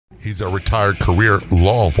He's a retired career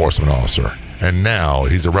law enforcement officer, and now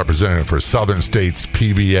he's a representative for Southern States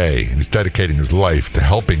PBA, and he's dedicating his life to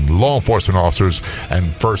helping law enforcement officers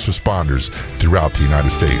and first responders throughout the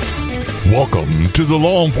United States. Welcome to the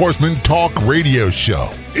Law Enforcement Talk Radio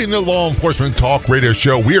Show. In the Law Enforcement Talk Radio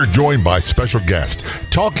Show, we are joined by special guests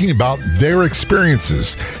talking about their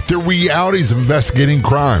experiences, the realities of investigating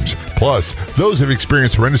crimes, plus those who have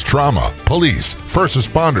experienced horrendous trauma. Police, first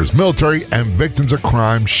responders, military, and victims of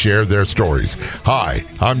crime share their stories. Hi,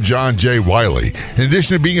 I'm John J. Wiley. In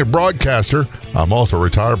addition to being a broadcaster, I'm also a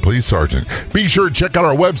retired police sergeant. Be sure to check out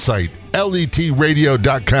our website,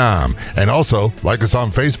 letradio.com, and also like us on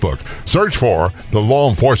Facebook. Search for the Law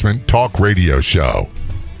Enforcement Talk Radio Show.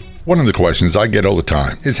 One of the questions I get all the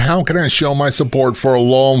time is, how can I show my support for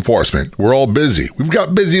law enforcement? We're all busy. We've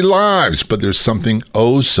got busy lives, but there's something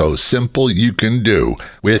oh so simple you can do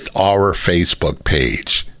with our Facebook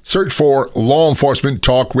page. Search for Law Enforcement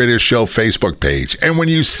Talk Radio Show Facebook page. And when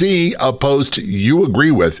you see a post you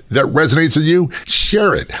agree with that resonates with you,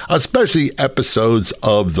 share it, especially episodes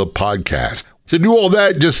of the podcast. To do all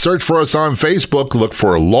that, just search for us on Facebook, look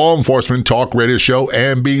for Law Enforcement Talk Radio Show,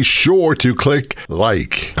 and be sure to click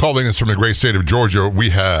like. Calling us from the great state of Georgia,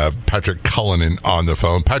 we have Patrick Cullinan on the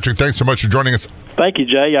phone. Patrick, thanks so much for joining us. Thank you,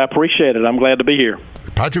 Jay. I appreciate it. I'm glad to be here.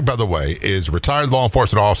 Patrick, by the way, is a retired law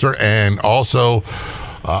enforcement officer and also,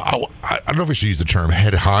 I don't know if we should use the term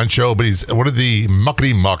head honcho, but he's one of the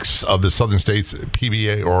muckety mucks of the Southern States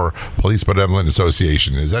PBA, or Police Benevolent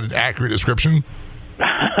Association. Is that an accurate description?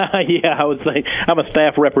 Yeah, I would say I'm a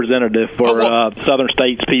staff representative for Southern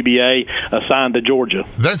States PBA assigned to Georgia.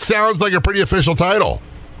 That sounds like a pretty official title.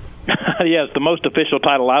 Yeah, it's the most official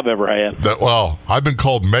title I've ever had. Well, I've been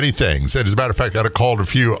called many things. And as a matter of fact, I got called a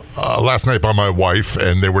few last night by my wife,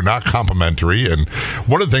 and they were not complimentary. And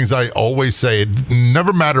one of the things I always say, it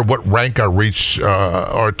never matter what rank I reach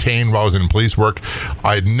or attain while I was in police work,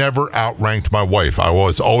 I never outranked my wife. I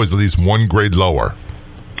was always at least one grade lower.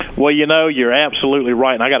 Well, you know, you're absolutely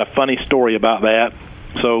right, and I got a funny story about that.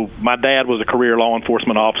 So my dad was a career law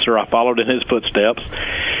enforcement officer. I followed in his footsteps.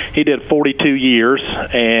 He did 42 years,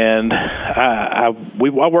 and we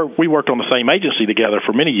worked on the same agency together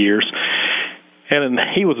for many years. And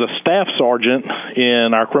he was a staff sergeant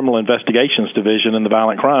in our criminal investigations division in the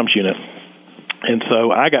violent crimes unit. And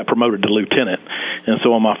so I got promoted to lieutenant. And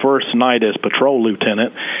so on my first night as patrol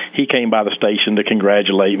lieutenant, he came by the station to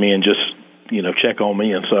congratulate me and just, check on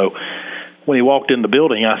me. And so when he walked in the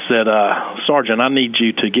building, I said, Sergeant, I need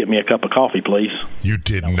you to get me a cup of coffee, please. You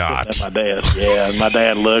did not. At my dad. Yeah, and my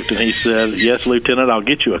dad looked and he said, yes, Lieutenant, I'll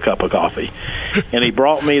get you a cup of coffee. And he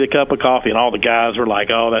brought me the cup of coffee, and all the guys were like,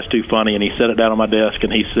 oh, that's too funny. And he set it down on my desk,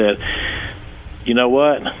 and he said, you know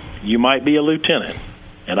what? You might be a lieutenant,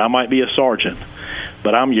 and I might be a sergeant,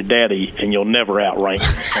 but I'm your daddy, and you'll never outrank me.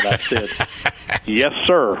 And I said, yes,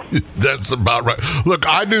 sir. That's about right. Look,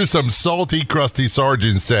 I knew some salty, crusty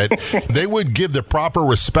sergeants that they would give the proper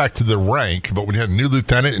respect to the rank, but when you had a new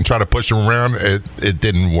lieutenant and try to push him around, it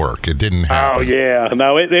didn't work. It didn't happen. Oh, yeah.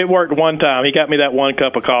 No, it worked one time. He got me that one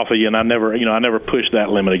cup of coffee, and I never pushed that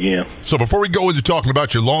limit again. So before we go into talking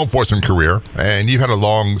about your law enforcement career, and you've had a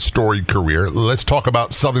long, storied career, let's talk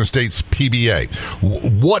about Southern States PBA.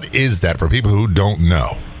 What is that for people who don't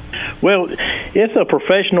know? Well, it's a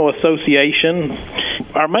professional association.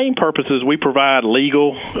 Our main purpose is we provide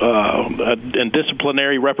legal and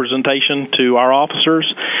disciplinary representation to our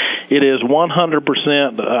officers. It is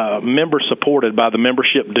 100% member-supported by the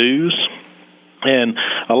membership dues. And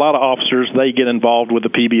a lot of officers, they get involved with the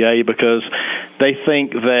PBA because they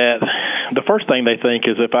think that the first thing they think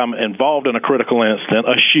is, if I'm involved in a critical incident,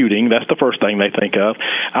 a shooting, that's the first thing they think of.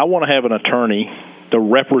 I want to have an attorney to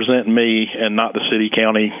represent me and not the city,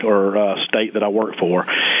 county, or state that I work for.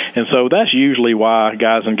 And so that's usually why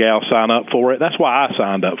guys and gals sign up for it. That's why I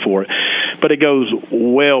signed up for it. But it goes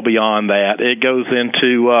well beyond that. It goes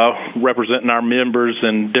into representing our members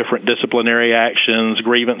in different disciplinary actions,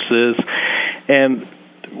 grievances, and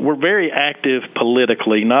we're very active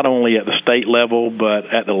politically, not only at the state level, but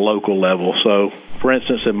at the local level. So, for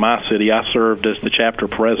instance, in my city, I served as the chapter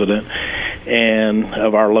president and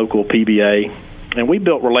of our local PBA, and we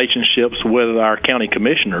built relationships with our county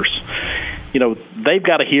commissioners. They've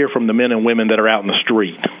got to hear from the men and women that are out in the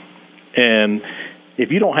street. And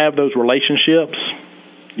if you don't have those relationships,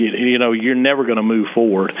 you're never going to move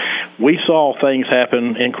forward. We saw things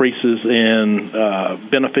happen, increases in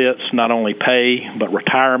benefits, not only pay, but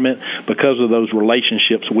retirement, because of those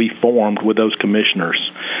relationships we formed with those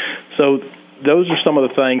commissioners. So those are some of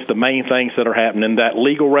the main things that are happening, that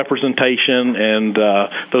legal representation and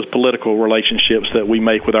those political relationships that we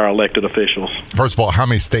make with our elected officials. First of all, how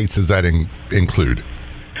many states does that include?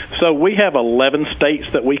 So we have 11 states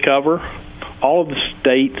that we cover. All of the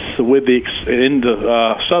states in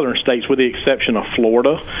the southern states, with the exception of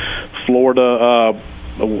Florida.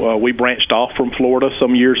 We branched off from Florida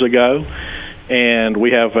some years ago, and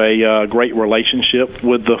we have a great relationship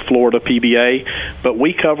with the Florida PBA. But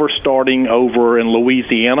we cover starting over in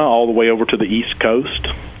Louisiana all the way over to the East Coast,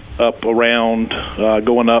 up around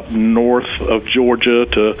going up north of Georgia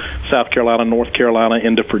to South Carolina, North Carolina,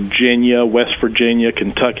 into Virginia, West Virginia,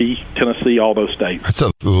 Kentucky, Tennessee, all those states. That's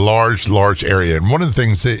a large area. And one of the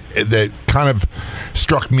things that kind of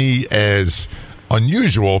struck me as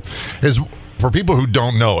unusual is, for people who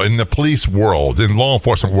don't know, in the police world, in law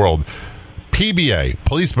enforcement world, PBA,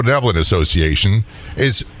 Police Benevolent Association,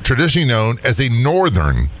 is traditionally known as a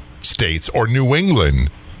northern states or New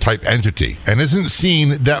England type entity, and isn't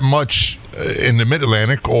seen that much in the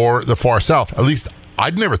Mid-Atlantic or the far south. At least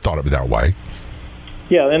I'd never thought of it that way.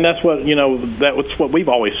 Yeah, and that's what, that's what we've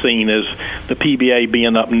always seen, is the PBA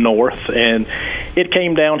being up north. And it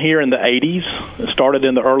came down here in the 80s. It started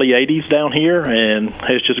in the early 80s down here and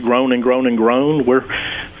has just grown and grown and grown. We're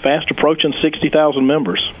fast approaching 60,000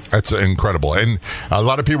 members. That's incredible. And a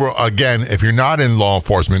lot of people, again, if you're not in law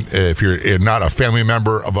enforcement, if you're not a family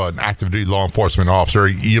member of an active duty law enforcement officer,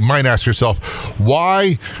 you might ask yourself,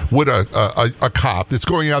 why would a cop that's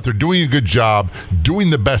going out there doing a good job, doing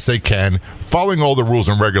the best they can, following all the rules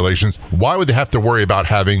and regulations, why would they have to worry about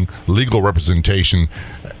having legal representation?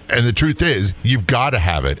 And the truth is, you've got to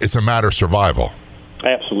have it. It's a matter of survival.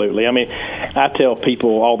 Absolutely. I mean, I tell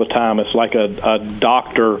people all the time, it's like a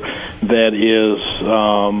doctor that is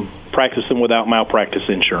practicing without malpractice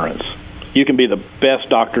insurance. You can be the best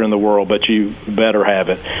doctor in the world, but you better have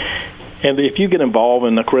it. And if you get involved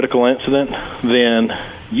in a critical incident, then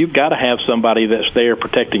you've got to have somebody that's there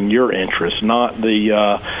protecting your interests, not the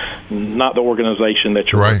organization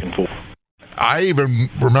that you're working for. I even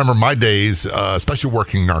remember my days, especially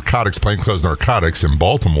working narcotics, plainclothes narcotics in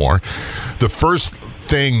Baltimore. The first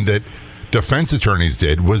thing that defense attorneys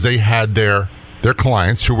did was they had their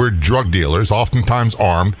clients, who were drug dealers, oftentimes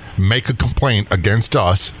armed, make a complaint against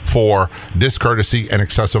us for discourtesy and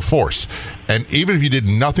excessive force. And even if you did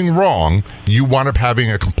nothing wrong, you wound up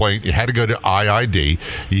having a complaint. You had to go to IID,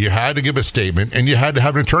 you had to give a statement, and you had to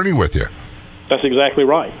have an attorney with you. That's exactly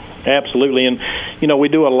right. Absolutely. And, we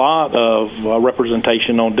do a lot of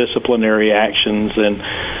representation on disciplinary actions. And,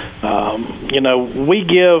 we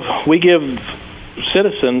give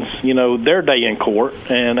citizens, their day in court.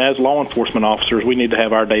 And as law enforcement officers, we need to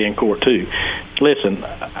have our day in court, too. Listen,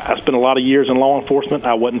 I spent a lot of years in law enforcement.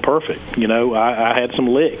 I wasn't perfect. I had some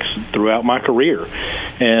licks throughout my career.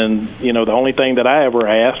 And, the only thing that I ever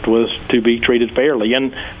asked was to be treated fairly.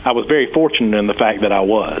 And I was very fortunate in the fact that I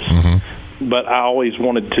was. Mm-hmm. But I always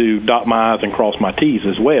wanted to dot my I's and cross my T's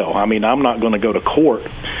as well. I mean, I'm not going to go to court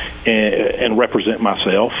and represent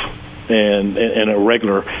myself in a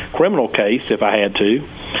regular criminal case if I had to.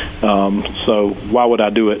 So why would I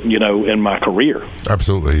do it, in my career?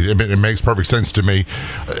 Absolutely. It makes perfect sense to me.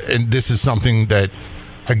 And this is something that,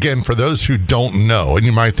 again, for those who don't know, and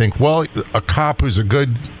you might think, well, a cop who's a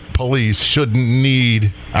good police shouldn't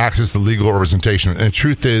need access to legal representation. And the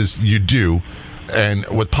truth is, you do. And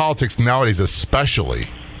with politics nowadays, especially,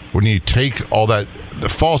 when you take all that, the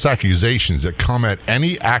false accusations that come at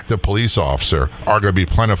any active police officer are going to be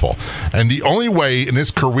plentiful. And the only way in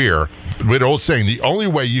this career, with old saying, the only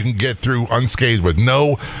way you can get through unscathed with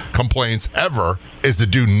no complaints ever is to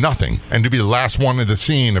do nothing and to be the last one at the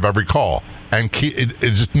scene of every call and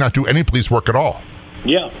just not do any police work at all.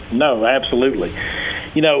 Yeah, no, absolutely.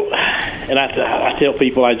 And I tell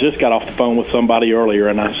people, I just got off the phone with somebody earlier,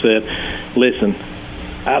 and I said, listen,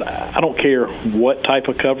 I don't care what type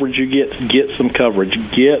of coverage you get some coverage.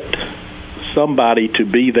 Get somebody to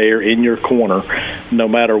be there in your corner no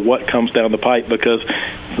matter what comes down the pipe, because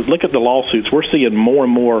look at the lawsuits. We're seeing more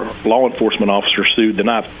and more law enforcement officers sued than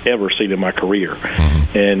I've ever seen in my career.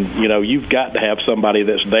 Mm-hmm. And, you've got to have somebody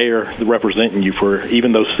that's there representing you for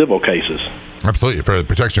even those civil cases. Absolutely. For the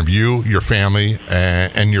protection of you, your family,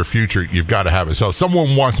 and your future, you've got to have it. So if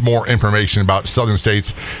someone wants more information about Southern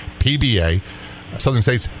States PBA, Southern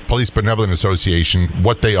States Police Benevolent Association,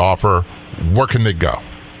 what they offer, where can they go?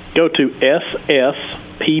 Go to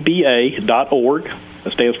sspba.org.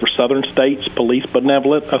 It stands for Southern States Police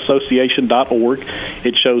Benevolent Association.org.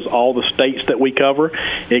 It shows all the states that we cover.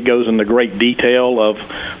 It goes into great detail of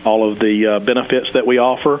all of the benefits that we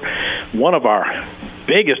offer. One of our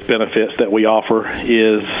biggest benefits that we offer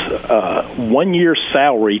is 1 year's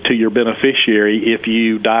salary to your beneficiary if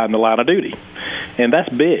you die in the line of duty. And that's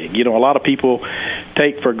big. A lot of people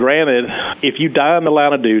take for granted if you die in the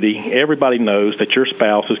line of duty, everybody knows that your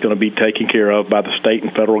spouse is going to be taken care of by the state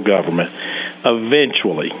and federal government.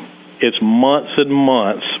 Eventually, it's months and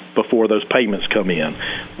months before those payments come in.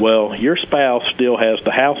 Well, your spouse still has the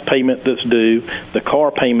house payment that's due, the car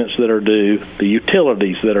payments that are due, the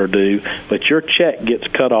utilities that are due, but your check gets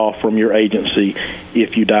cut off from your agency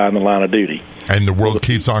if you die in the line of duty. And the world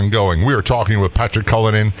keeps on going. We are talking with Patrick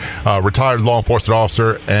Cullinan, retired law enforcement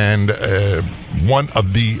officer and one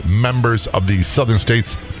of the members of the Southern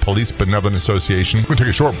States Police Benevolent Association. We're going to take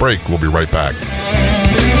a short break. We'll be right back.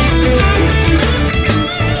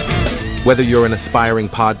 Whether you're an aspiring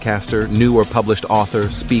podcaster, new or published author,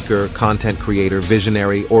 speaker, content creator,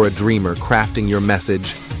 visionary, or a dreamer crafting your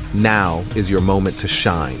message, now is your moment to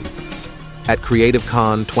shine. At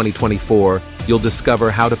CreativeCon 2024, you'll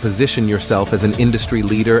discover how to position yourself as an industry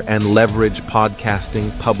leader and leverage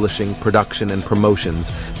podcasting, publishing, production, and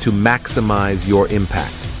promotions to maximize your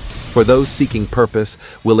impact. For those seeking purpose,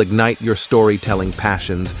 we'll ignite your storytelling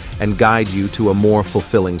passions and guide you to a more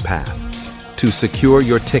fulfilling path. To secure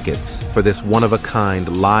your tickets for this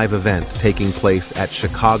one-of-a-kind live event taking place at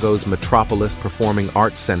Chicago's Metropolis Performing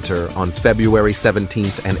Arts Center on February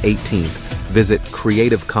 17th and 18th, visit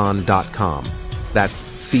creativecon.com. That's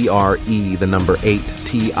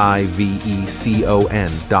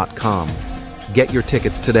CRE8TIVECON.com. Get your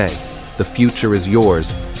tickets today. The future is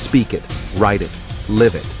yours. Speak it, write it,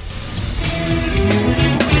 live it.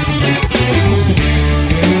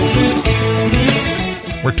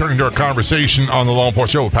 Returning to our conversation on the Law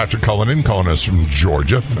Enforcement Show with Patrick Cullinan, calling us from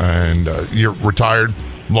Georgia. And you're retired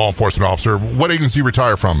law enforcement officer. What agency you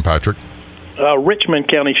retire from, Patrick? Richmond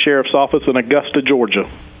County Sheriff's Office in Augusta, Georgia.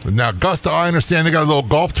 Now, Augusta, I understand they got a little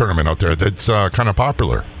golf tournament out there that's kind of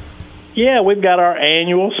popular. Yeah, we've got our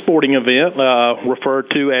annual sporting event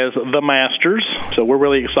referred to as the Masters. So we're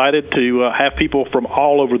really excited to have people from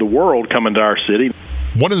all over the world come into our city.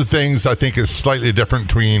 One of the things I think is slightly different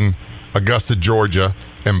between Augusta, Georgia,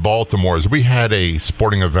 and Baltimore is we had a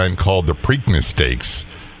sporting event called the Preakness Stakes.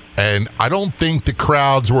 And I don't think the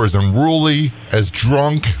crowds were as unruly, as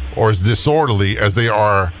drunk, or as disorderly as they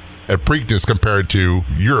are at Preakness compared to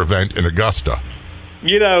your event in Augusta.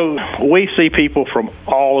 We see people from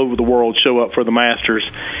all over the world show up for the Masters,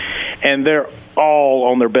 and they're all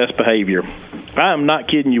on their best behavior. I'm not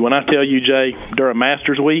kidding you when I tell you, Jay, during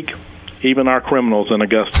Masters Week, even our criminals in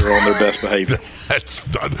Augusta are on their best behavior.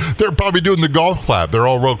 They're probably doing the golf clap. They're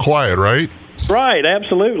all real quiet, right? Right,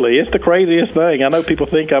 absolutely. It's the craziest thing. I know people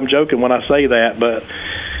think I'm joking when I say that, but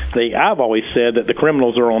I've always said that the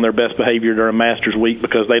criminals are on their best behavior during Masters Week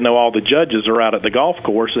because they know all the judges are out at the golf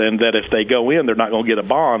course and that if they go in, they're not going to get a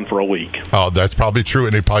bond for a week. Oh, that's probably true.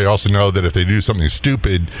 And they probably also know that if they do something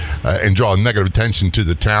stupid and draw negative attention to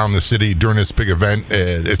the town, the city during this big event,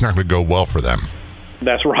 it's not going to go well for them.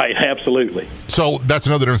 That's right, absolutely. So that's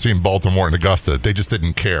another difference between Baltimore and Augusta. They just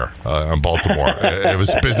didn't care in Baltimore. It was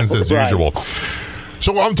business as usual.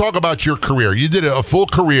 So I'm talking about your career. You did a full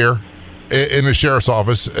career in the sheriff's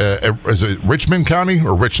office. Is it Richmond County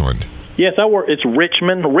or Richland? Yes, it's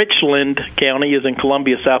Richmond. Richland County is in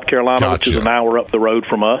Columbia, South Carolina, which is an hour up the road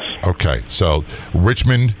from us. Okay, so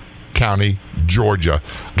Richmond County, Georgia.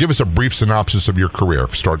 Give us a brief synopsis of your career,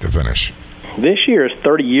 start to finish. This year is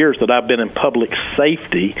 30 years that I've been in public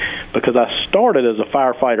safety because I started as a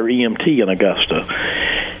firefighter EMT in Augusta.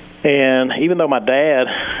 And even though my dad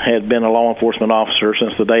had been a law enforcement officer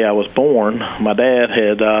since the day I was born, my dad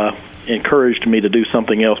had encouraged me to do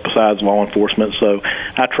something else besides law enforcement. So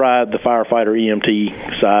I tried the firefighter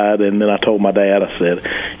EMT side, and then I told my dad, I said,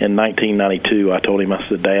 in 1992, I told him, I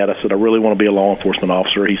said, Dad, I really want to be a law enforcement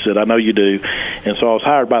officer. He said, I know you do. And so I was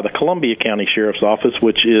hired by the Columbia County Sheriff's Office,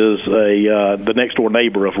 which is the next door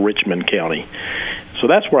neighbor of Richmond County. So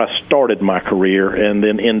that's where I started my career and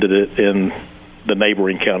then ended it in the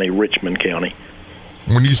neighboring county, Richmond County.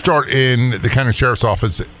 When you start in the county sheriff's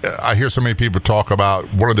office, I hear so many people talk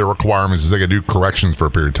about one of their requirements is they got to do corrections for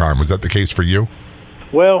a period of time. Was that the case for you?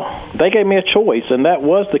 Well, they gave me a choice, and that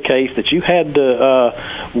was the case that you had to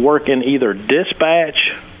work in either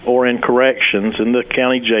dispatch or in corrections in the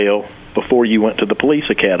county jail before you went to the police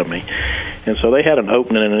academy. And so they had an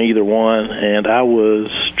opening in either one, and I was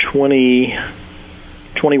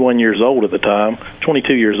 21 years old at the time,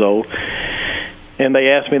 22 years old. And they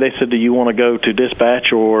asked me, they said, do you want to go to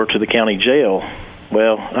dispatch or to the county jail?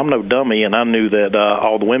 Well, I'm no dummy, and I knew that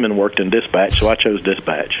all the women worked in dispatch, so I chose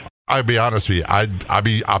dispatch. I'll be honest with you, I'd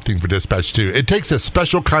be opting for dispatch too. It takes a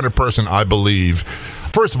special kind of person, I believe,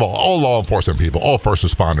 First of all law enforcement people, all first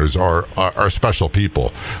responders are special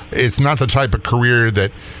people. It's not the type of career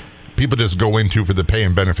that people just go into for the pay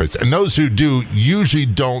and benefits. And those who do usually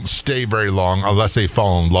don't stay very long unless they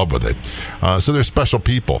fall in love with it. So they're special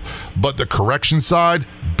people. But the correction side,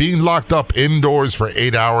 being locked up indoors for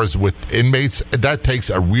 8 hours with inmates, that takes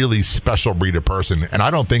a really special breed of person. And I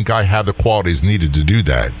don't think I have the qualities needed to do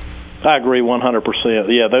that. I agree 100%.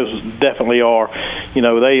 Yeah, those definitely are.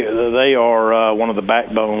 They are one of the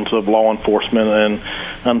backbones of law enforcement, and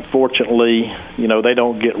unfortunately, they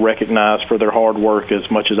don't get recognized for their hard work as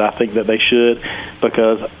much as I think that they should,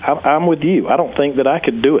 because I'm with you. I don't think that I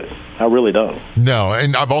could do it. I really don't. No,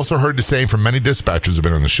 and I've also heard the same from many dispatchers who've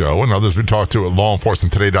been on the show and others we talked to at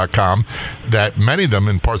lawenforcementtoday.com that many of them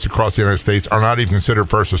in parts across the United States are not even considered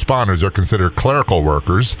first responders. They're considered clerical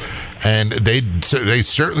workers, and they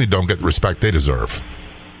certainly don't get the respect they deserve.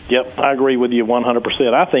 Yep, I agree with you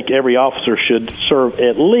 100%. I think every officer should serve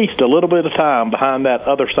at least a little bit of time behind that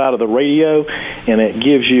other side of the radio, and it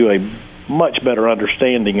gives you a much better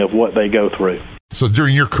understanding of what they go through. So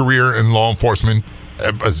during your career in law enforcement,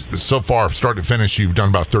 so far, start to finish, you've done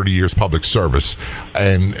about 30 years public service.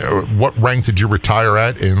 And what rank did you retire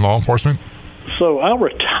at in law enforcement? So I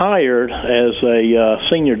retired as a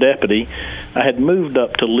senior deputy. I had moved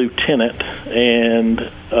up to lieutenant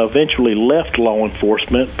and eventually left law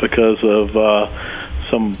enforcement because of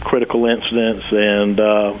some critical incidents and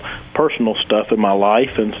personal stuff in my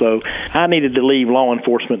life. And so I needed to leave law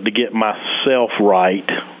enforcement to get myself right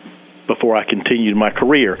before I continued my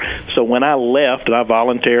career. So when I left, I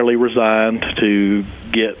voluntarily resigned to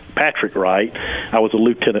get Patrick right. I was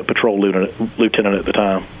a patrol lieutenant at the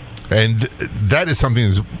time. And that is something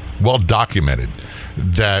that's well documented,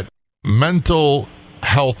 that mental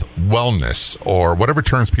health wellness, or whatever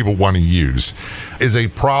terms people want to use, is a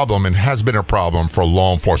problem and has been a problem for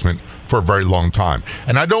law enforcement for a very long time.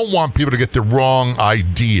 And I don't want people to get the wrong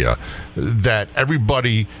idea that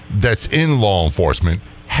everybody that's in law enforcement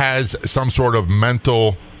has some sort of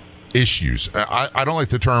mental issues. I don't like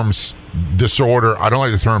the terms disorder. I don't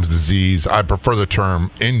like the terms disease. I prefer the term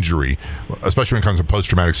injury, especially when it comes to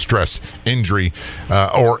post-traumatic stress injury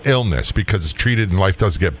or illness, because it's treated and life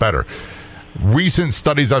does get better. Recent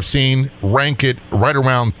studies I've seen rank it right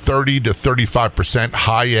around 30 to 35%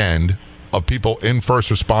 high end of people in first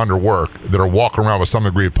responder work that are walking around with some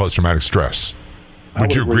degree of post-traumatic stress.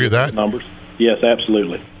 Would you agree with that? Numbers? Yes,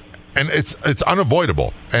 absolutely. And it's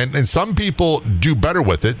unavoidable. And some people do better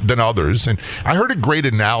with it than others. And I heard a great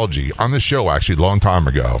analogy on the show, actually, a long time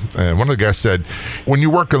ago. And one of the guests said, when you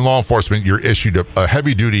work in law enforcement, you're issued a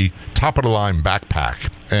heavy-duty, top-of-the-line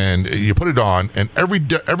backpack. And you put it on, and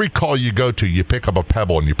every call you go to, you pick up a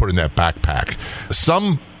pebble and you put it in that backpack.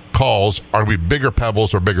 Some calls are to be bigger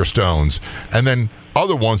pebbles or bigger stones, and then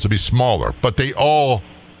other ones to be smaller. But you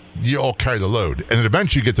all carry the load. And then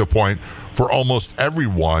eventually you get to a point for almost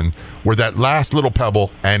everyone where that last little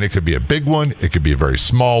pebble, and it could be a big one, it could be a very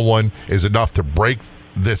small one, is enough to break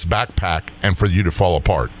this backpack and for you to fall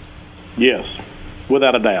apart. Yes,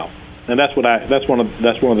 without a doubt. And that's one of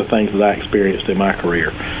the things that I experienced in my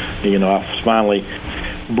career. I finally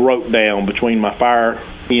broke down between my fire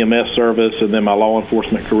EMS service and then my law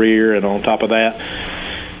enforcement career, and on top of that,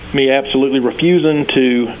 me absolutely refusing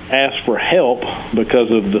to ask for help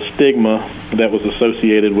because of the stigma that was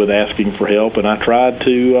associated with asking for help. And I tried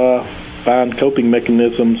to find coping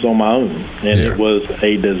mechanisms on my own, and It was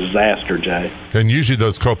a disaster, Jay. And usually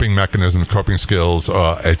those coping mechanisms, coping skills,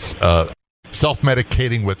 it's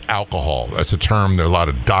self-medicating with alcohol. That's a term that a lot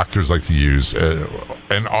of doctors like to use.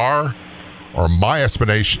 In my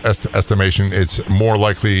estimation, it's more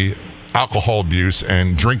likely alcohol abuse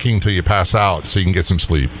and drinking till you pass out so you can get some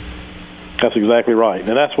sleep. That's exactly right.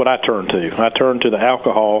 And that's what I turned to. I turned to the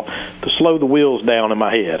alcohol to slow the wheels down in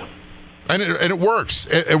my head. And it works.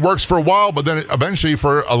 It works for a while, but then eventually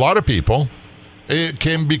for a lot of people, it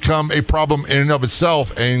can become a problem in and of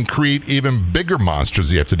itself and create even bigger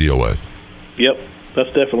monsters you have to deal with. Yep. That's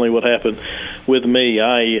definitely what happened with me.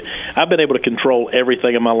 I've been able to control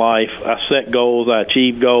everything in my life. I set goals, I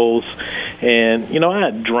achieved goals, and I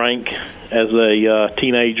had drank as a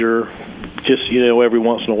teenager, just every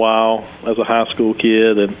once in a while as a high school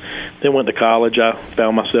kid, and then went to college. I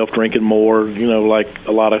found myself drinking more, like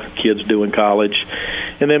a lot of kids do in college,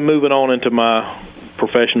 and then moving on into my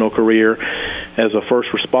professional career as a first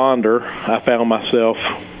responder, I found myself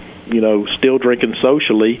still drinking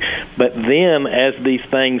socially. But then as these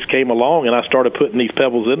things came along and I started putting these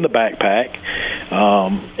pebbles in the backpack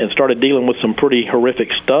and started dealing with some pretty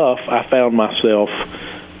horrific stuff, I found myself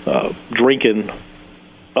drinking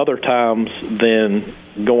other times than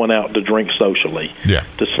going out to drink socially. Yeah.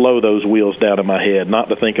 To slow those wheels down in my head, not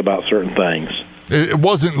to think about certain things. It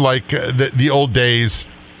wasn't like the old days.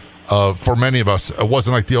 For many of us, it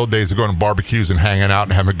wasn't like the old days of going to barbecues and hanging out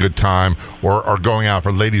and having a good time, or going out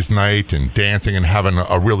for ladies' night and dancing and having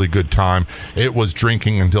a really good time. It was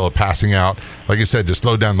drinking until passing out, like I said, to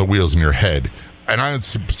slow down the wheels in your head. And I would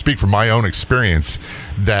speak from my own experience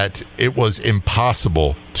that it was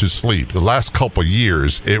impossible to sleep. The last couple of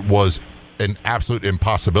years, it was an absolute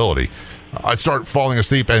impossibility. I'd start falling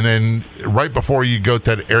asleep, and then right before you go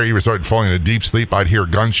to that area you started falling into deep sleep, I'd hear a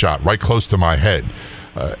gunshot right close to my head.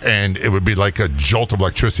 And it would be like a jolt of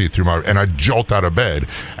electricity and I'd jolt out of bed.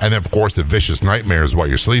 And then, of course, the vicious nightmares while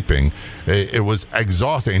you're sleeping. It was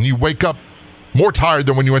exhausting. And you wake up more tired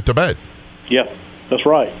than when you went to bed. Yeah, that's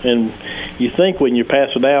right. And you think when you're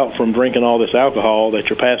passing out from drinking all this alcohol that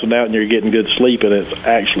you're passing out and you're getting good sleep, and it's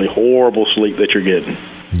actually horrible sleep that you're getting.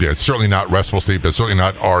 Yeah, it's certainly not restful sleep. It's certainly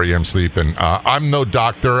not REM sleep. And I'm no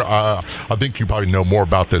doctor. I think you probably know more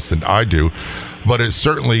about this than I do. But it's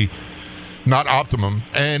certainly not optimum.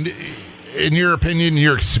 And in your opinion,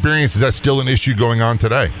 your experience, is that still an issue going on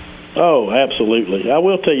today? Oh, absolutely. I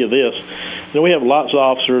will tell you this. We have lots of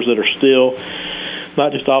officers that are still,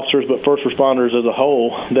 not just officers, but first responders as a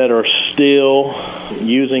whole, that are still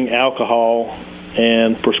using alcohol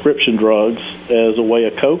and prescription drugs as a way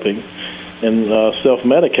of coping and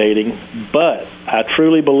self-medicating. But I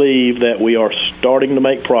truly believe that we are starting to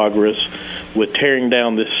make progress with tearing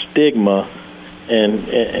down this stigma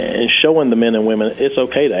and showing the men and women it's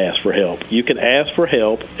okay to ask for help. You can ask for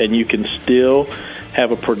help, and you can still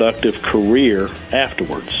have a productive career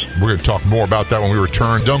afterwards. We're going to talk more about that when we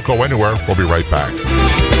return. Don't go anywhere. We'll be right back.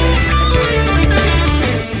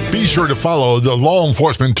 Be sure to follow the Law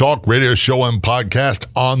Enforcement Talk radio show and podcast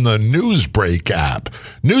on the Newsbreak app.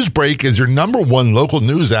 Newsbreak is your #1 local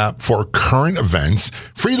news app for current events,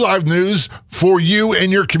 free live news for you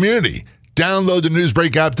and your community. Download the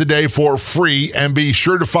Newsbreak app today for free, and be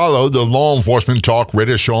sure to follow the Law Enforcement Talk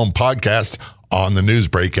radio show and podcast on the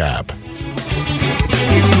Newsbreak app.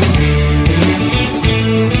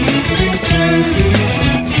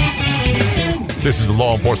 This is the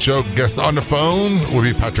Law Enforcement Show. Guest on the phone will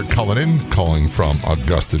be Patrick Cullinan, calling from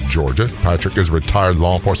Augusta, Georgia. Patrick is a retired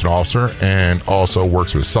law enforcement officer and also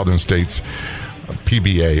works with Southern States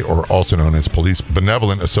PBA, or also known as Police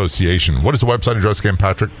Benevolent Association. What is the website address again,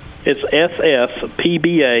 Patrick? It's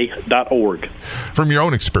sspba.org. From your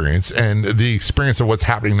own experience and the experience of what's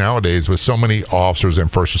happening nowadays with so many officers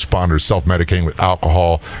and first responders self-medicating with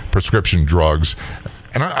alcohol, prescription drugs,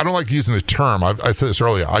 and I don't like using the term, I said this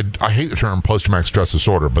earlier, I hate the term post-traumatic stress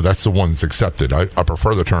disorder, but that's the one that's accepted. I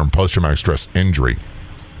prefer the term post-traumatic stress injury.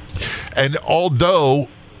 And although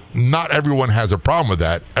not everyone has a problem with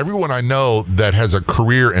that, everyone I know that has a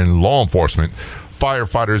career in law enforcement,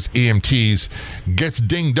 firefighters, EMTs, gets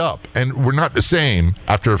dinged up, and we're not the same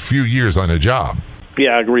after a few years on a job.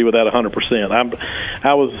 Yeah, I agree with that 100%.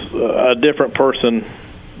 I was a different person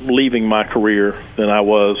leaving my career than I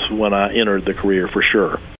was when I entered the career, for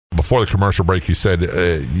sure. Before the commercial break, you said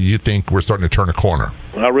you think we're starting to turn a corner.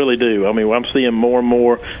 I really do. I mean, I'm seeing more and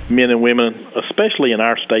more men and women, especially in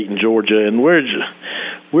our state in Georgia, and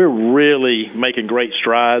we're really making great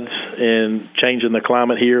strides in changing the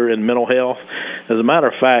climate here in mental health. As a matter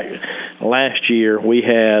of fact, last year we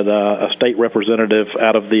had a state representative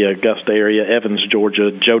out of the Augusta area, Evans,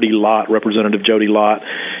 Georgia, Representative Jody Lott,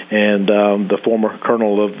 and the former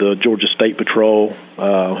colonel of the Georgia State Patrol,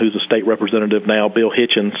 who's a state representative now, Bill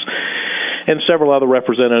Hitchens, and several other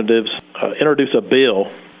representatives introduced a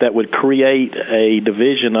bill that would create a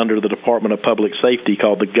division under the Department of Public Safety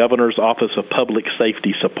called the Governor's Office of Public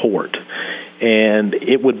Safety Support. And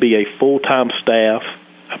it would be a full-time staff.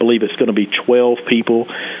 I believe it's going to be 12 people,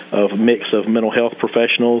 of a mix of mental health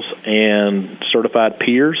professionals and certified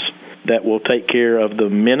peers that will take care of the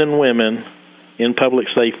men and women in public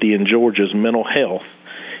safety in Georgia's mental health.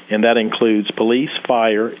 And that includes police,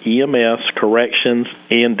 fire, EMS, corrections,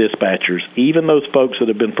 and dispatchers. Even those folks that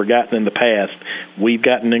have been forgotten in the past, we've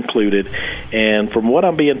gotten included. And from what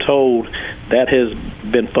I'm being told, that has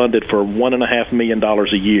been funded for $1.5 million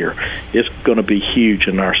a year. It's going to be huge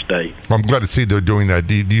in our state. I'm glad to see they're doing that.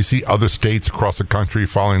 Do you see other states across the country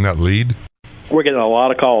following that lead? We're getting a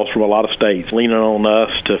lot of calls from a lot of states leaning on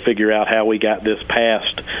us to figure out how we got this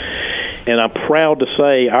passed. And I'm proud to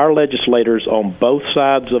say our legislators on both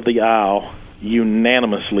sides of the aisle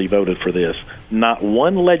unanimously voted for this. Not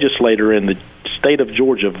one legislator in the state of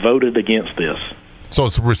Georgia voted against this. So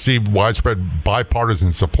it's received widespread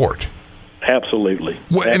bipartisan support. Absolutely.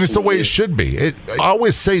 Well, and it's the way it should be. I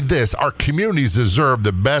always say this, our communities deserve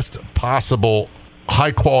the best possible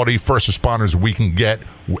high-quality first responders we can get,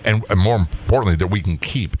 and more importantly, that we can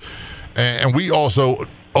keep. And we also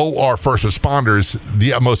owe our first responders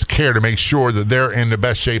the utmost care to make sure that they're in the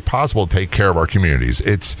best shape possible to take care of our communities.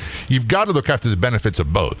 You've got to look after the benefits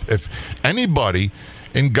of both. If anybody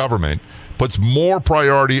in government puts more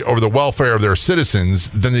priority over the welfare of their citizens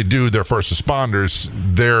than they do their first responders,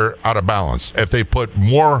 they're out of balance. If they put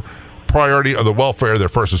more priority of the welfare of their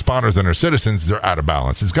first responders than their citizens, they're out of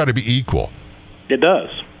balance. It's got to be equal. It does.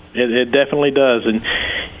 It definitely does. And,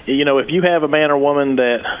 if you have a man or woman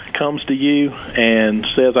that comes to you and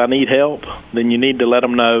says, I need help, then you need to let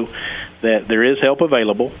them know that there is help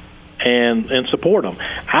available and support them.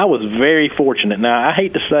 I was very fortunate. Now, I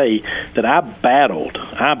hate to say that I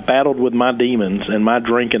battled with my demons and my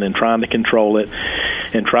drinking and trying to control it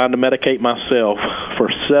and trying to medicate myself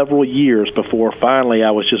for several years before finally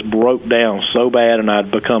I was just broke down so bad and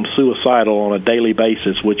I'd become suicidal on a daily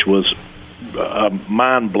basis, which was a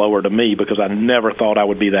mind blower to me because I never thought I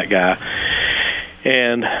would be that guy.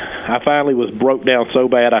 And I finally was broke down so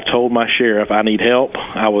bad I told my sheriff I need help.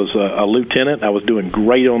 I was a lieutenant. I was doing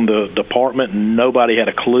great on the department. Nobody had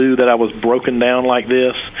a clue that I was broken down like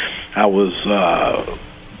this. I was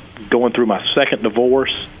going through my second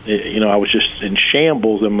divorce. I was just in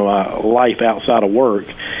shambles in my life outside of work.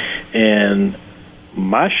 And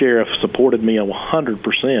my sheriff supported me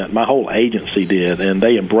 100%. My whole agency did, and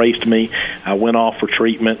they embraced me. I went off for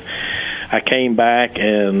treatment. I came back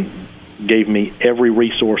and gave me every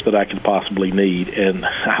resource that I could possibly need. And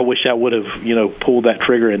I wish I would have, pulled that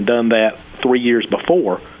trigger and done that 3 years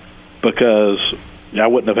before, because I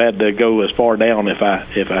wouldn't have had to go as far down if I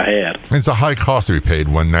had. It's a high cost to be paid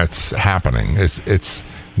when that's happening. It's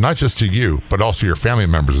not just to you, but also your family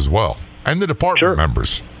members as well, and the department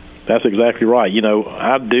members. That's exactly right.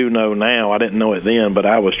 I do know now, I didn't know it then, but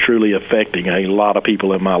I was truly affecting a lot of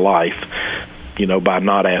people in my life, by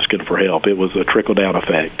not asking for help. It was a trickle-down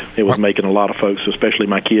effect. It was making a lot of folks, especially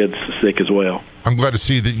my kids, sick as well. I'm glad to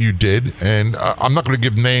see that you did, and I'm not going to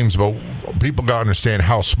give names, but people got to understand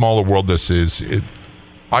how small a world this is.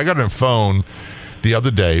 I got on the phone the other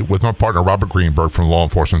day with my partner, Robert Greenberg from Law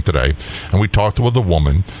Enforcement Today, and we talked with a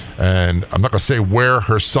woman, and I'm not going to say where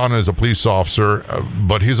her son is a police officer,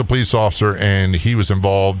 but he's a police officer, and he was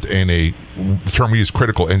involved in the term we use,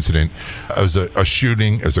 critical incident. It was a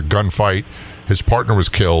shooting, it was a gunfight. His partner was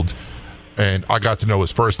killed, and I got to know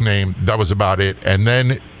his first name. That was about it. And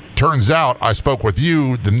then turns out I spoke with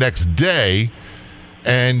you the next day,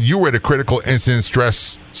 and you were at a critical incident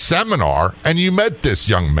stress seminar, and you met this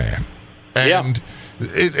young man. And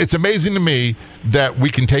it's amazing to me that we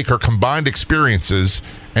can take our combined experiences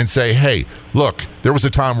and say, hey, look, there was a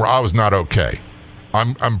time where I was not okay.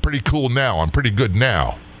 I'm pretty cool now. I'm pretty good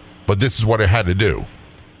now. But this is what I had to do.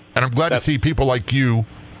 And I'm glad to see people like you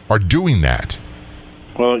are doing that.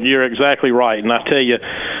 Well, you're exactly right. And I tell you,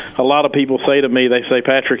 a lot of people say to me, they say,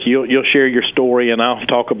 Patrick, you'll share your story, and I'll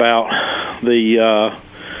talk about the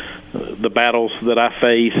battles that I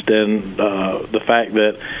faced and the fact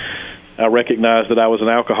that I recognized that I was an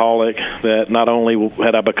alcoholic, that not only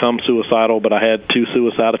had I become suicidal, but I had 2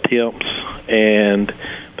 suicide attempts. And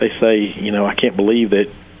they say, I can't believe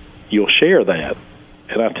that you'll share that.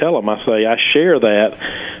 And I tell them, I say, I share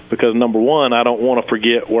that because, number one, I don't want to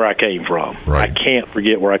forget where I came from. Right. I can't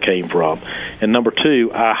forget where I came from. And number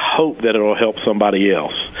two, I hope that it'll help somebody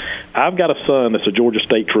else. I've got a son that's a Georgia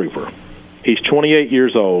State Trooper. He's 28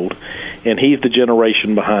 years old, and he's the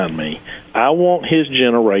generation behind me. I want his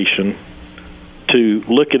generation to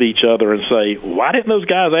look at each other and say, why didn't those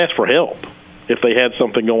guys ask for help if they had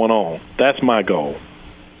something going on? That's my goal.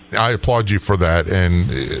 I applaud you for that, and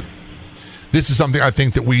this is something I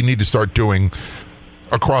think that we need to start doing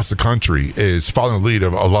across the country, is following the lead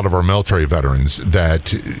of a lot of our military veterans, that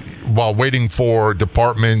while waiting for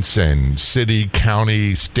departments and city,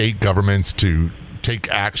 county, state governments to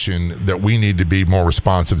take action, that we need to be more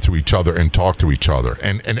responsive to each other and talk to each other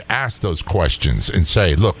and ask those questions and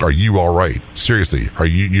say, look, are you all right? Seriously,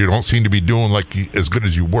 you don't seem to be doing as good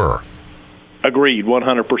as you were. Agreed,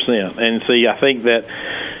 100%. And see, I think that,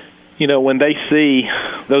 when they see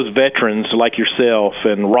those veterans like yourself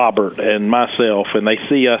and Robert and myself, and they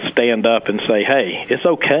see us stand up and say, hey, it's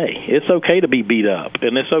okay. It's okay to be beat up,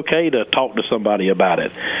 and it's okay to talk to somebody about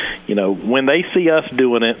it. When they see us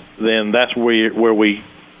doing it, then that's where we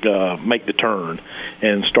make the turn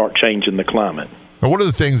and start changing the climate. Now, one of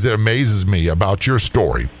the things that amazes me about your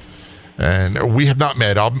story, and we have not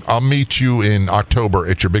met, I'll meet you in October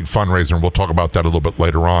at your big fundraiser, and we'll talk about that a little bit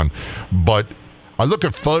later on, but I look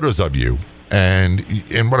at photos of you, and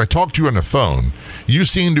when I talk to you on the phone, you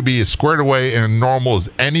seem to be as squared away and normal as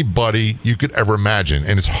anybody you could ever imagine.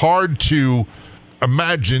 And it's hard to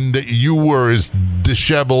imagine that you were as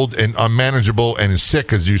disheveled and unmanageable and as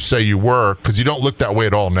sick as you say you were, because you don't look that way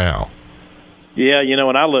at all now. Yeah,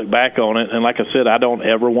 when I look back on it, and like I said, I don't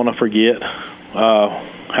ever want to forget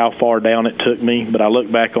how far down it took me, but I look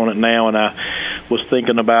back on it now, and I was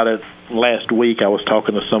thinking about it last week. I was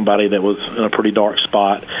talking to somebody that was in a pretty dark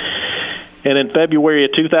spot. And in February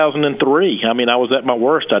of 2003, I was at my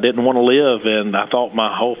worst. I didn't want to live, and I thought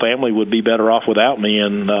my whole family would be better off without me,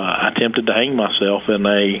 and I attempted to hang myself in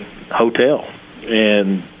a hotel.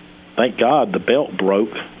 And thank God the belt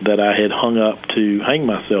broke that I had hung up to hang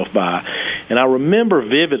myself by. And I remember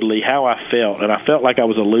vividly how I felt, and I felt like I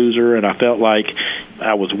was a loser, and I felt like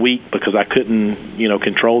I was weak because I couldn't,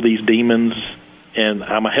 control these demons. And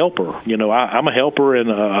I'm a helper, I'm a helper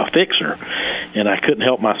and a fixer, and I couldn't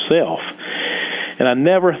help myself. And I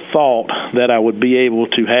never thought that I would be able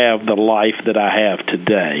to have the life that I have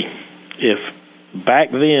today. If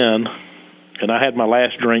back then, and I had my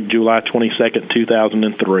last drink July 22nd,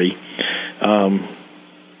 2003,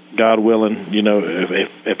 God willing,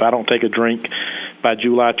 if I don't take a drink by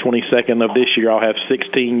July 22nd of this year, I'll have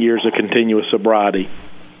 16 years of continuous sobriety,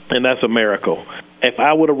 and that's a miracle. If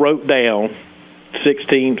I would have wrote down a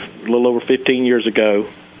little over 15 years ago,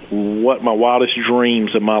 what my wildest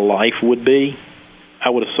dreams of my life would be, I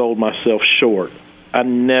would have sold myself short. I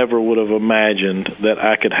never would have imagined that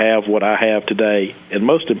I could have what I have today. And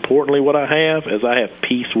most importantly, what I have is I have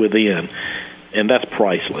peace within. And that's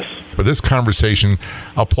priceless. But this conversation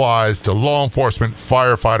applies to law enforcement,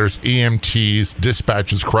 firefighters, EMTs,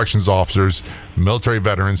 dispatchers, corrections officers, military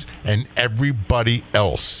veterans, and everybody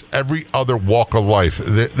else, every other walk of life.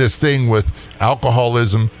 This thing with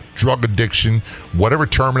alcoholism, drug addiction, whatever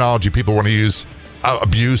terminology people want to use,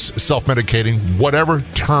 abuse, self-medicating, whatever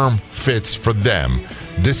term fits for them.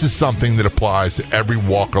 This is something that applies to every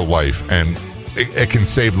walk of life, and it can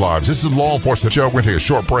save lives. This is Law Enforcement Show. We're going to take a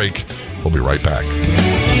short break. We'll be right back.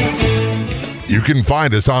 You can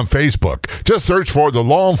find us on Facebook. Just search for the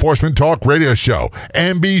Law Enforcement Talk Radio Show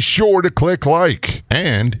and be sure to click like.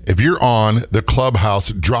 And if you're on the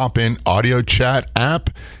Clubhouse drop-in audio chat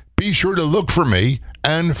app, be sure to look for me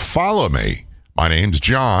and follow me. My name's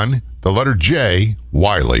John, the letter J,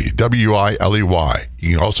 Wiley, W-I-L-E-Y.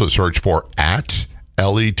 You can also search for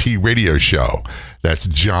 @LET Radio Show. That's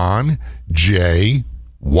John J.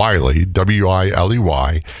 Wiley,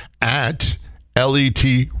 W-I-L-E-Y, @LET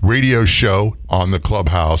Radio Show on the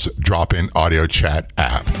Clubhouse drop-in audio chat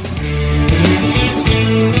app.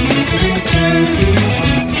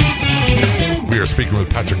 We are speaking with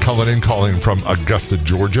Patrick Cullinan, calling from Augusta,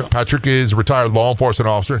 Georgia. Patrick is a retired law enforcement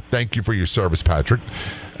officer. Thank you for your service, Patrick.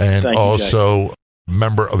 And also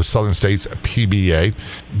member of Southern States PBA,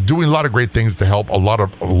 doing a lot of great things to help a lot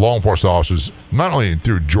of law enforcement officers, not only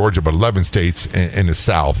through Georgia, but 11 states in the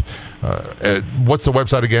South. What's the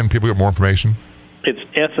website again? People get more information? It's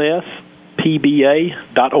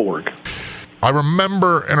sspba.org. I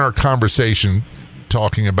remember in our conversation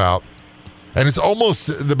talking about, and it's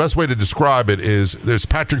almost the best way to describe it is there's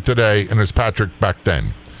Patrick today and there's Patrick back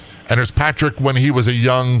then. And there's Patrick when he was a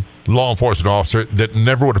young law enforcement officer that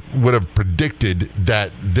never would have predicted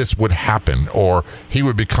that this would happen or he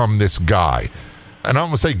would become this guy. And I'm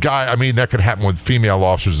going to say guy, I mean that could happen with female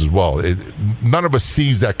officers as well. None of us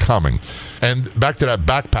sees that coming. And back to that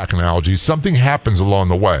backpack analogy, something happens along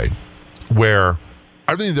the way where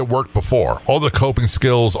everything that worked before, all the coping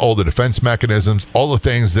skills, all the defense mechanisms, all the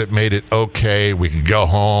things that made it okay, we could go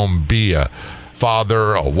home, be a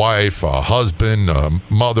father, a wife, a husband, a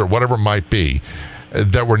mother, whatever it might be,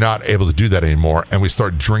 that we're not able to do that anymore, and we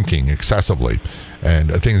start drinking excessively,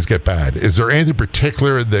 and things get bad. Is there anything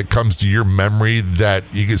particular that comes to your memory that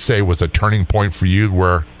you could say was a turning point for you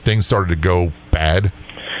where things started to go bad?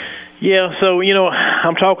 Yeah, so,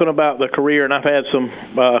 I'm talking about the career, and I've had some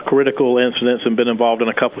critical incidents and been involved in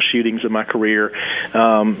a couple shootings in my career,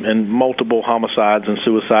 and multiple homicides and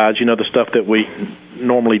suicides, the stuff that we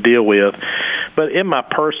normally deal with. But in my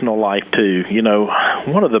personal life, too,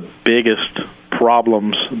 one of the biggest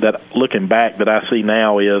problems that, looking back, that I see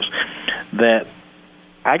now is that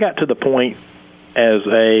I got to the point as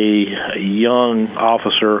a young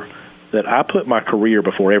officer that I put my career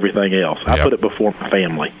before everything else. I put it before my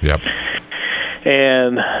family. Yep.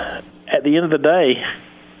 And at the end of the day,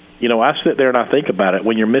 I sit there and I think about it.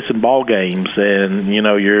 When you're missing ball games and,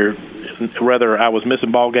 whether I was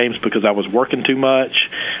missing ball games because I was working too much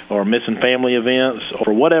or missing family events or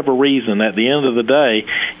for whatever reason, at the end of the day,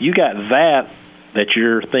 you got that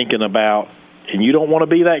you're thinking about, and you don't want to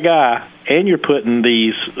be that guy, and you're putting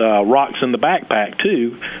these rocks in the backpack,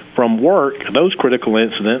 too, from work, those critical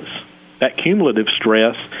incidents, that cumulative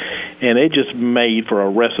stress, and it just made for a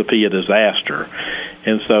recipe of disaster.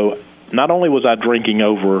 And so not only was I drinking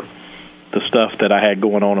over the stuff that I had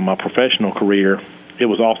going on in my professional career, it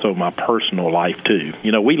was also my personal life too.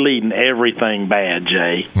 You know, we lead in everything bad,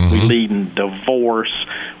 Jay. Mm-hmm. We lead in divorce,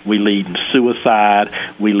 we lead in suicide,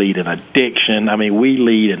 we lead in addiction. I mean, we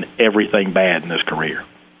lead in everything bad in this career.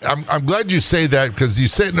 I'm glad you say that, because you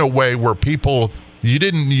say it in a way where you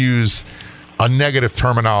didn't use a negative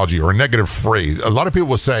terminology or a negative phrase. A lot of people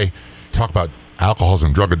will say, talk about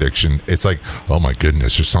alcoholism, drug addiction. It's like, oh my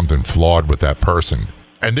goodness, there's something flawed with that person.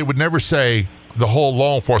 And they would never say the whole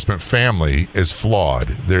law enforcement family is flawed.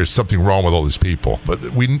 There's something wrong with all these people. But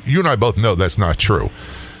you and I both know that's not true.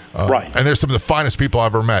 Right. And there's some of the finest people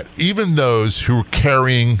I've ever met. Even those who are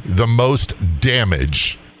carrying the most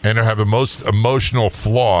damage and have the most emotional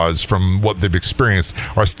flaws from what they've experienced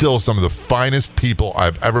are still some of the finest people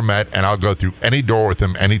I've ever met, and I'll go through any door with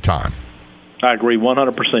them anytime. I agree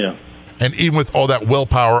 100%. And even with all that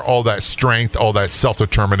willpower, all that strength, all that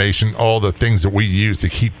self-determination, all the things that we use to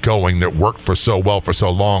keep going that worked for so well for so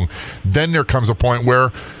long, then there comes a point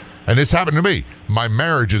where, and this happened to me, my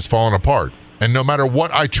marriage is falling apart. And no matter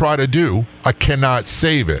what I try to do, I cannot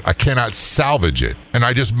save it. I cannot salvage it. And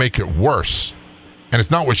I just make it worse. And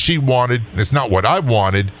it's not what she wanted, and it's not what I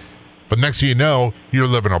wanted, but next thing you know, you're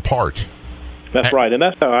living apart. That's right, and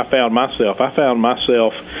that's how I found myself. I found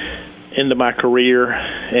myself into my career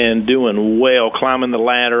and doing well, climbing the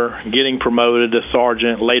ladder, getting promoted to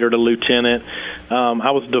sergeant, later to lieutenant.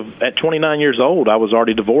 I was at 29 years old, I was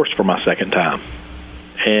already divorced for my second time.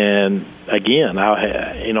 And again,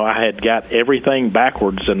 I had got everything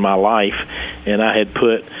backwards in my life, and I had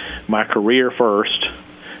put my career first,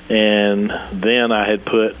 and then I had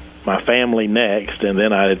put my family next, and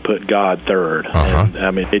then I had put God third. And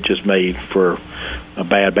I mean, it just made for a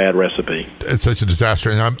bad recipe. It's such a disaster.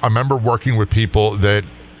 And I remember working with people that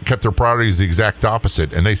kept their priorities the exact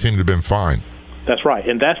opposite, and they seemed to have been fine. That's right,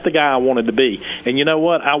 and that's the guy I wanted to be. And you know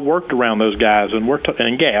what? I worked around those guys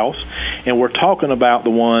and gals, and we're talking about the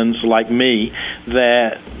ones like me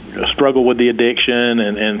that struggle with the addiction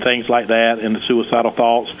and things like that and the suicidal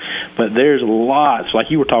thoughts. But there's lots,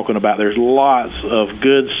 like you were talking about, there's lots of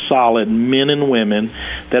good, solid men and women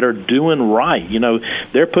that are doing right. You know,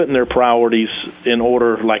 they're putting their priorities in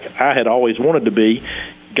order like I had always wanted to be,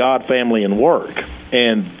 God, family, and work.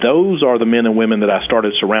 And those are the men and women that I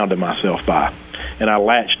started surrounding myself by, and I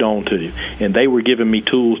latched on to. And they were giving me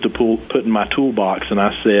tools to put in my toolbox, and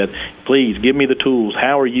I said, please, give me the tools.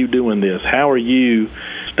 How are you doing this? How are you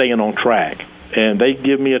staying on track? And they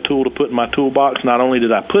give me a tool to put in my toolbox. Not only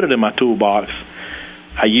did I put it in my toolbox,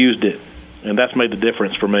 I used it, and that's made the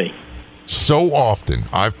difference for me. So often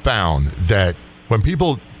I've found that when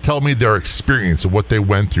people tell me their experience of what they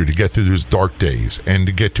went through to get through those dark days and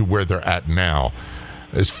to get to where they're at now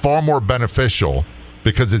is far more beneficial,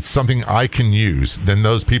 because it's something I can use, than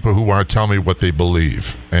those people who want to tell me what they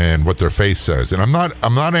believe and what their faith says. And I'm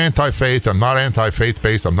not anti-faith, I'm not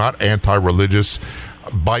anti-faith-based, I'm not anti-religious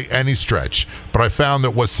by any stretch, but I found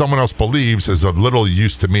that what someone else believes is of little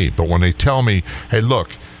use to me. But when they tell me, hey, look,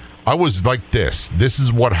 I was like this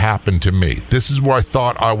is what happened to me, this is where I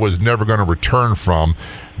thought I was never going to return from,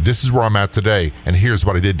 this is where I'm at today, and here's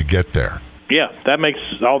what I did to get there. Yeah, that makes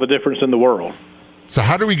all the difference in the world. So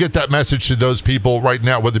how do we get that message to those people right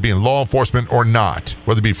now, whether it be in law enforcement or not,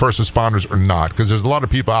 whether it be first responders or not? Because there's a lot of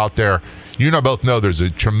people out there. You and I both know there's a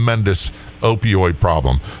tremendous opioid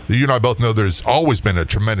problem. You and I both know there's always been a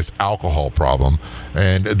tremendous alcohol problem.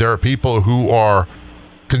 And there are people who are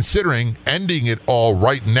considering ending it all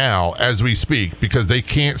right now as we speak because they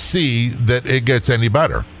can't see that it gets any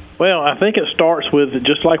better. Well, I think it starts with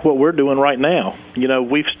just like what we're doing right now. You know,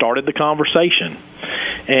 we've started the conversation,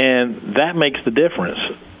 and that makes the difference.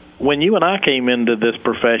 When you and I came into this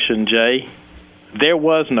profession, Jay, there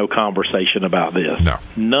was no conversation about this. No.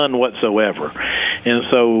 None whatsoever. And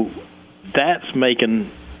so that's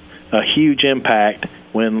making a huge impact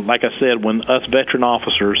when, like I said, when us veteran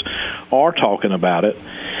officers are talking about it.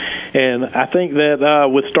 And I think that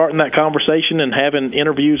with starting that conversation and having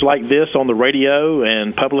interviews like this on the radio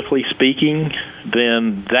and publicly speaking,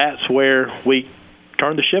 then that's where we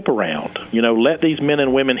turn the ship around. You know, let these men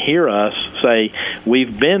and women hear us say,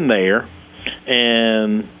 we've been there,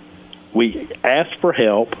 and we asked for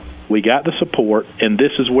help, we got the support, and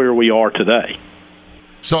this is where we are today.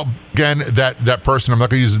 So, again, that person, I'm not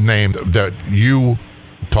going to use his name, that you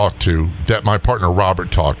talked to, that my partner Robert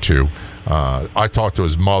talked to, I talked to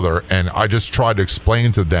his mother, and I just tried to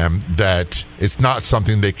explain to them that it's not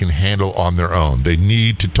something they can handle on their own. They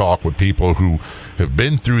need to talk with people who have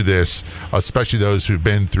been through this, especially those who've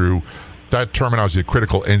been through that terminology,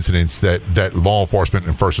 critical incidents that law enforcement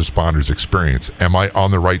and first responders experience. Am I on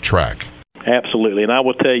the right track? Absolutely. And I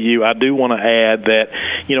will tell you, I do want to add that,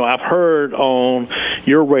 I've heard on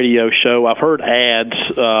your radio show, I've heard ads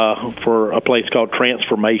for a place called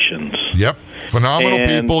Transformations. Yep. Phenomenal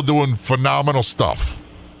people doing phenomenal stuff.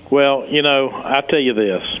 Well, I tell you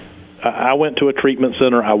this. I went to a treatment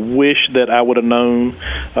center. I wish that I would have known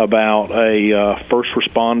about a first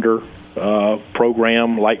responder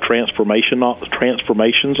program like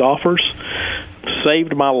Transformations offers.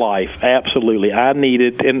 Saved my life, absolutely. I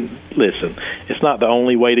needed, and listen, it's not the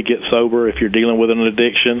only way to get sober if you're dealing with an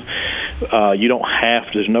addiction. You don't have,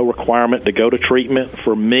 there's no requirement to go to treatment.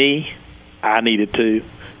 For me, I needed to.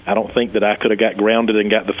 I don't think that I could have got grounded and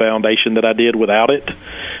got the foundation that I did without it,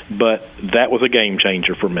 but that was a game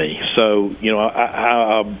changer for me. So,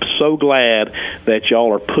 I'm so glad that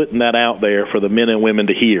y'all are putting that out there for the men and women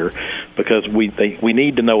to hear, because we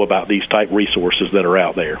need to know about these type resources that are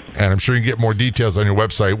out there. And I'm sure you can get more details on your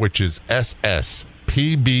website, which is sspba.org.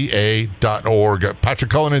 Patrick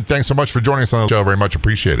Cullinan, thanks so much for joining us on the show. Very much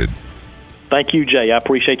appreciated. Thank you, Jay. I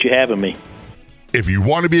appreciate you having me. If you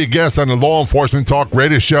want to be a guest on the Law Enforcement Talk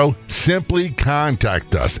Radio Show, simply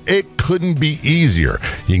contact us. It couldn't be easier.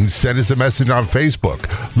 You can send us a message on Facebook.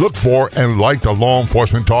 Look for and like the Law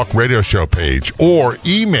Enforcement Talk Radio Show page, or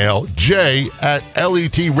email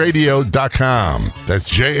jay@letradio.com. That's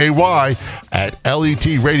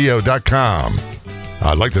JAY@letradio.com.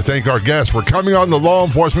 I'd like to thank our guests for coming on the Law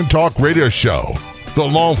Enforcement Talk Radio Show. The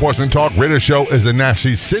Law Enforcement Talk Radio Show is a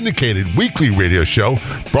nationally syndicated weekly radio show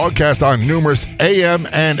broadcast on numerous AM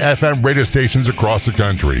and FM radio stations across the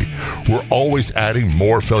country. We're always adding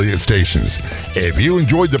more affiliate stations. If you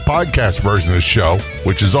enjoyed the podcast version of the show,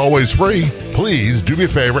 which is always free, please do me a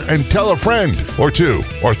favor and tell a friend or two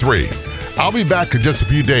or three. I'll be back in just a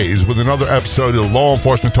few days with another episode of the Law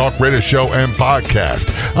Enforcement Talk Radio Show and podcast.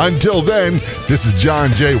 Until then, this is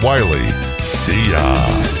John J. Wiley. See ya.